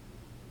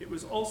 It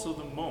was also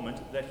the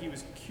moment that he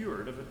was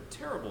cured of a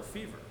terrible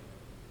fever,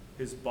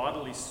 his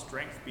bodily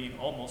strength being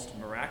almost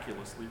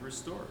miraculously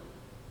restored.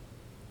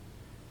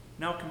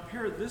 Now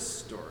compare this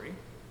story,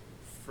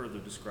 further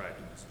described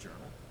in his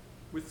journal,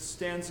 with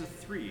stanza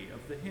 3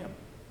 of the hymn,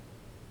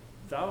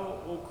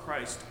 Thou, O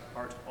Christ,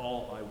 art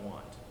all I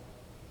want.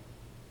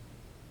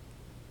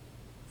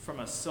 From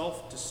a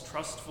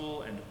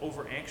self-distrustful and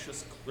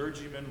over-anxious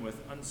clergyman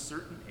with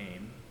uncertain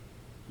aim,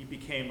 he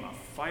became a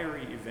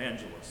fiery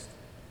evangelist,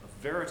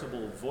 a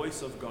veritable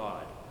voice of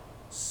God,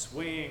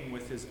 swaying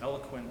with his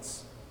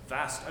eloquence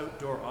vast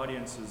outdoor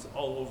audiences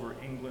all over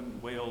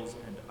England, Wales,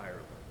 and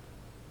Ireland.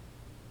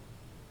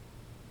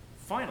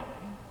 Finally,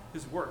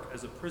 his work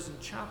as a prison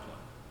chaplain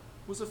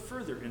was a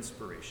further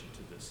inspiration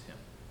to this hymn.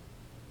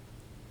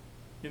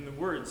 In the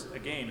words,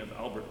 again, of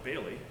Albert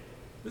Bailey,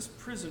 this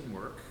prison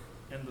work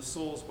and the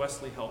souls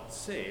Wesley helped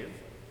save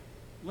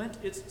lent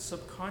its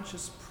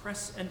subconscious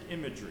press and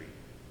imagery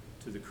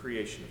to the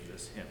creation of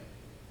this hymn.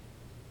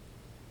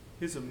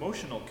 His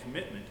emotional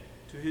commitment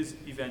to his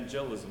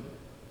evangelism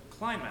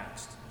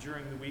climaxed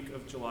during the week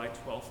of July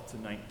 12th to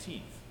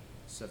 19th,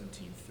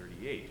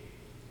 1738,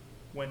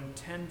 when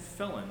 10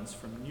 felons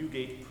from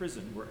Newgate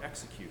Prison were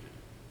executed.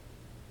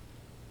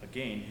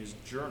 Again, his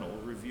journal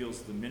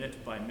reveals the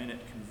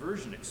minute-by-minute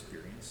conversion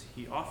experience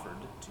he offered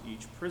to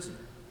each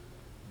prisoner,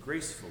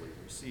 gracefully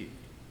received.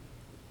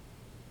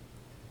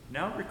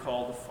 Now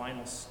recall the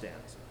final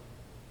stanza.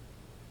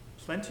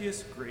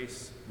 Plenteous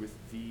grace with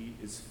thee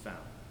is found.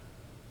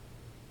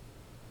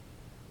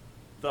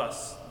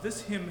 Thus,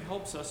 this hymn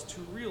helps us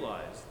to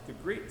realize the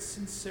great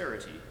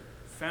sincerity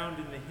found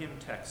in the hymn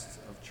texts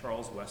of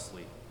Charles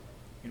Wesley,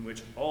 in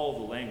which all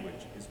the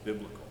language is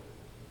biblical.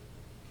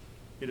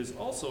 It is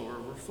also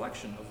a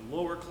reflection of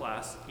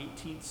lower-class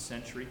 18th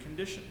century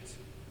conditions,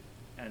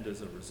 and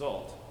as a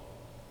result,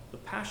 the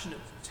passionate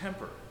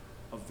temper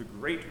of the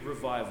great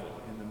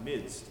revival in the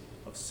midst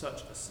of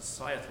such a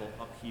societal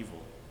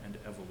upheaval and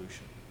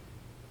evolution.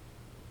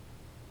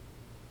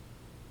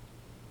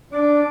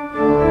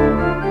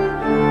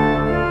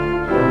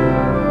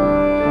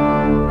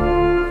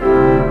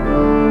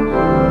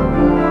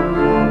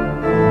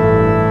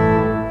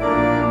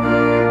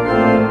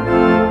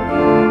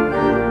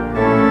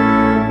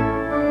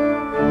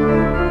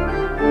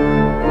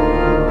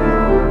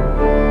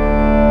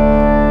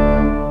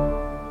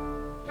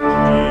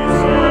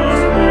 Jesus,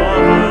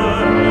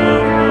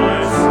 lover of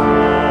my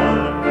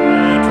soul,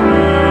 let me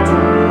to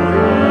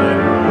thy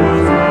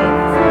bosom.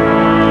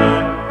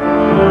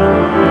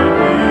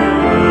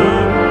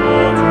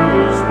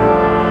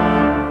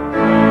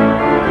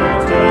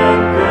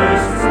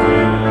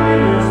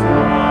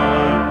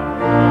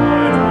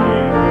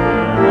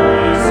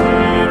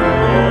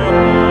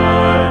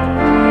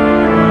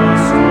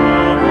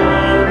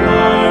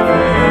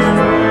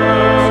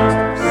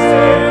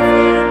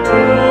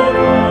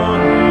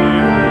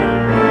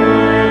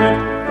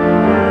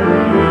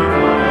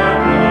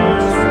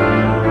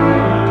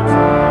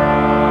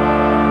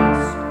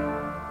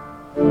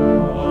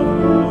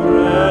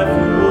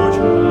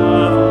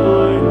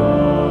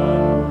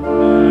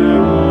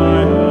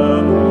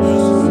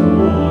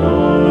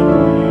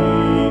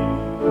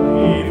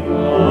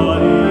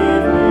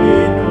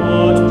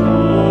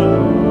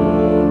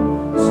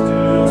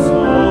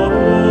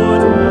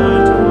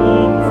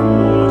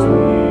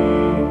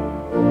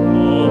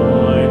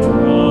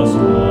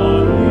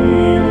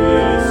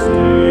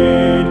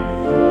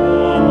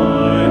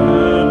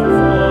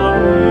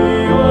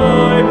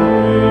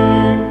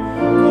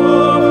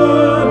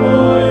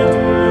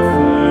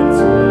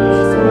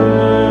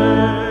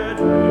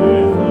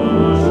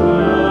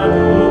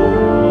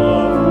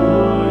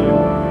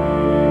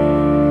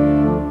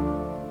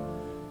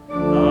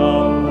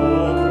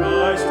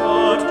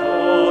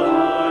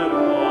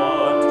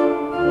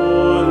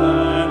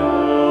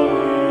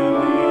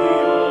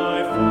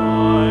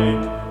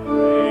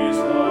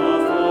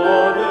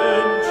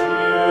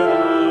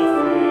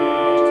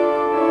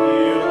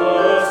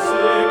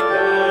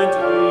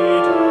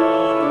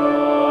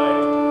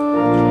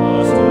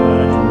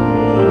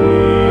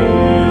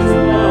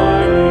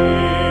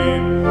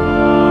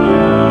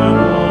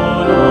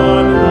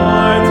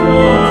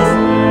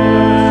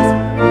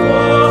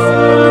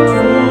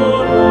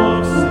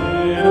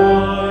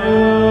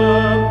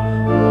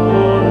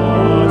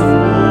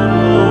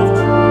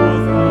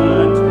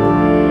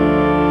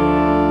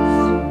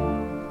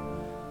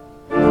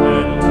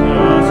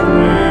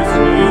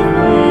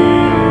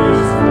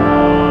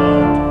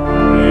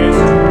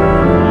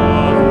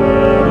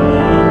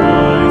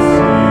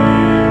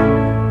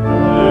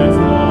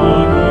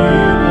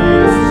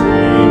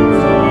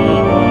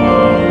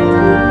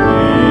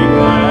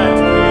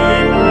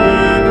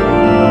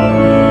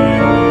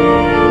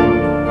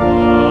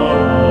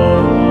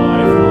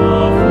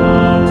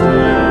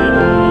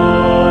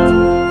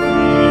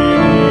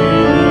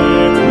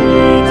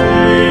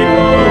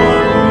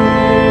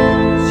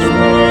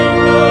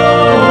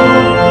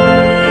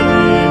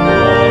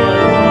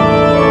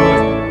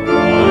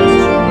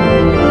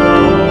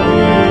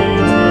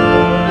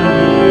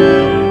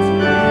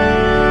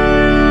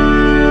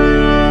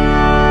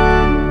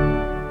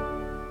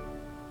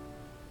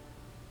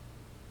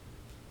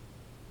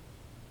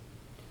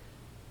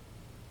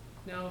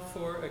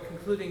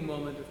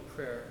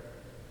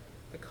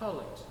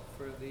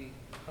 for the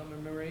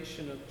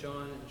commemoration of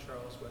John and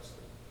Charles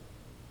Wesley.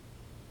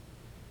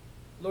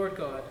 Lord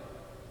God,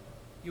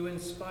 you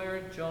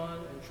inspired John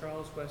and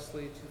Charles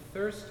Wesley to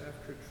thirst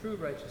after true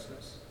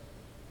righteousness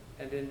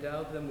and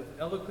endowed them with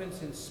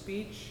eloquence in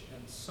speech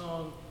and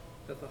song,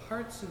 that the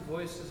hearts and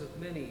voices of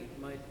many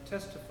might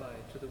testify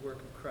to the work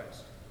of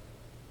Christ.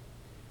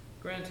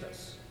 Grant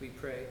us, we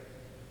pray,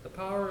 the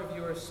power of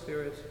your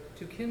Spirit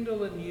to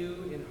kindle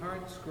anew in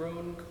hearts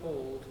grown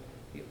cold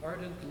the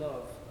ardent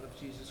love of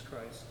Jesus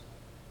Christ,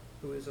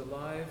 who is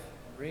alive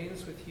and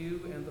reigns with you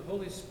and the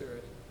Holy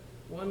Spirit,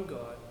 one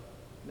God,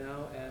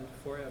 now and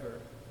forever.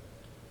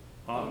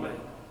 Amen.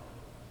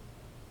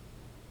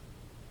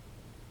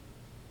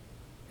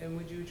 And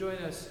would you join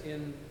us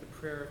in the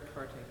prayer of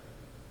parting?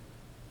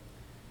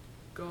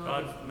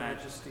 God of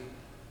majesty,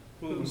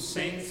 whom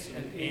saints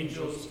and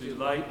angels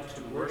delight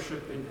to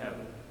worship in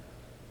heaven,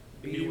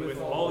 be with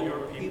all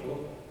your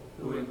people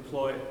who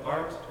employ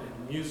art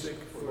and music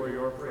for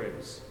your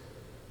praise,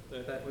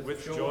 that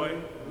with joy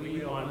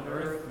we on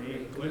earth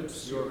may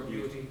glimpse your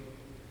beauty,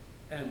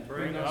 and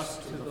bring us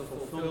to the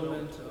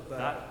fulfillment of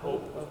that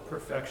hope of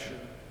perfection,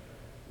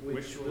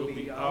 which will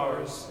be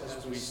ours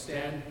as we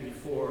stand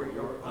before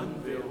your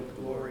unveiled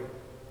glory.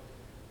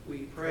 We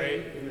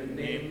pray in the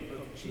name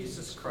of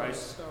Jesus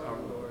Christ our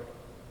Lord.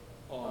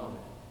 Amen.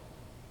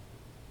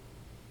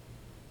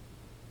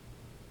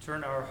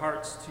 Turn our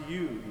hearts to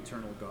you,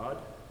 eternal God,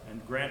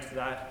 and grant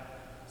that,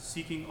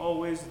 seeking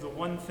always the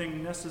one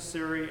thing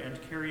necessary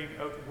and carrying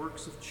out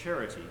works of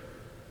charity,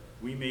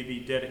 we may be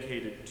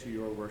dedicated to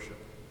your worship.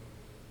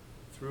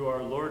 Through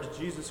our Lord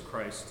Jesus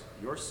Christ,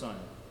 your Son,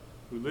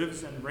 who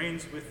lives and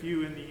reigns with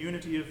you in the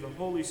unity of the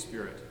Holy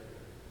Spirit,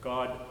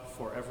 God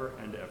forever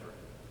and ever.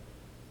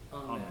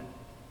 Amen.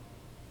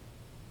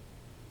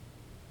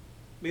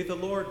 May the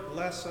Lord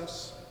bless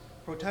us,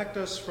 protect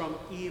us from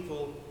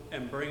evil,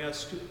 and bring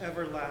us to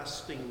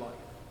everlasting life.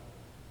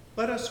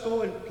 Let us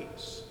go in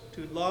peace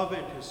to love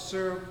and to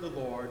serve the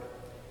Lord.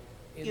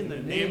 In the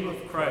name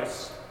of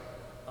Christ.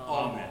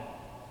 Amen.